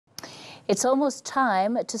It's almost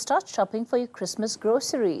time to start shopping for your Christmas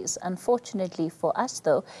groceries. Unfortunately for us,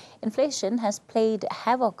 though, inflation has played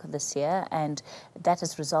havoc this year, and that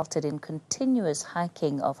has resulted in continuous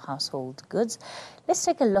hiking of household goods. Let's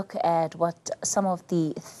take a look at what some of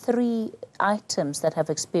the 3 items that have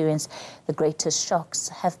experienced the greatest shocks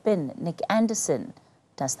have been. Nick Anderson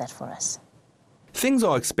does that for us. Things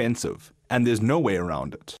are expensive, and there's no way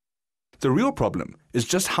around it. The real problem is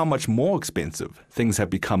just how much more expensive things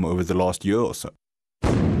have become over the last year or so.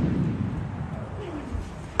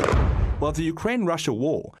 While the Ukraine-Russia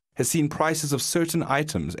war has seen prices of certain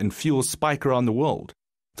items and fuel spike around the world,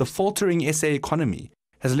 the faltering SA economy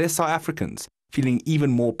has left South Africans feeling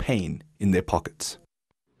even more pain in their pockets.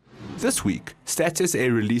 This week, Stats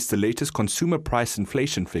SA released the latest consumer price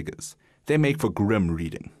inflation figures. They make for grim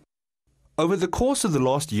reading. Over the course of the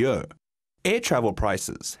last year, air travel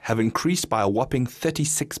prices have increased by a whopping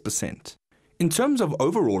 36%. In terms of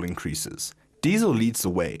overall increases, diesel leads the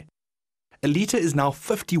way. A litre is now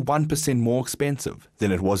 51% more expensive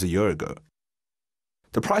than it was a year ago.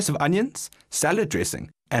 The price of onions, salad dressing,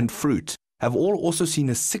 and fruit have all also seen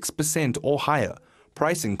a 6% or higher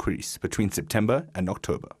price increase between September and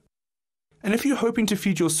October. And if you're hoping to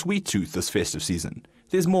feed your sweet tooth this festive season,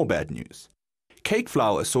 there's more bad news. Cake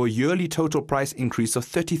flour saw a yearly total price increase of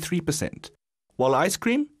 33%, while ice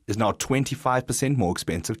cream is now 25% more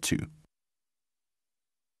expensive too.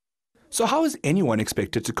 So how is anyone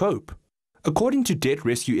expected to cope? According to Debt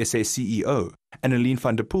Rescue SA CEO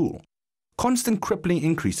Annaline, constant crippling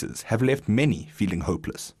increases have left many feeling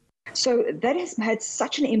hopeless. So that has had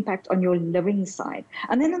such an impact on your living side.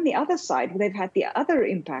 And then on the other side, they've had the other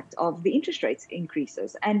impact of the interest rates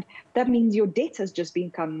increases. And that means your debt has just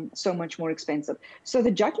become so much more expensive. So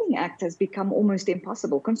the juggling act has become almost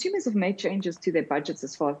impossible. Consumers have made changes to their budgets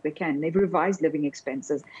as far as they can. They've revised living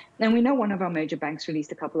expenses. And we know one of our major banks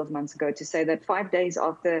released a couple of months ago to say that 5 days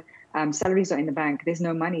after salaries are in the bank, there's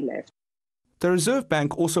no money left. The Reserve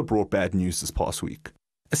Bank also brought bad news this past week.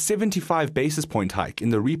 A 75 basis point hike in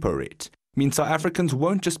the repo rate means South Africans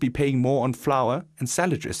won't just be paying more on flour and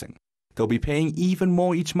salad dressing. They'll be paying even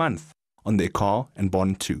more each month on their car and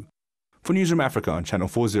bond too. For Newzroom Afrika on Channel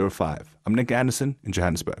 405, I'm Nick Anderson in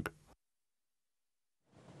Johannesburg.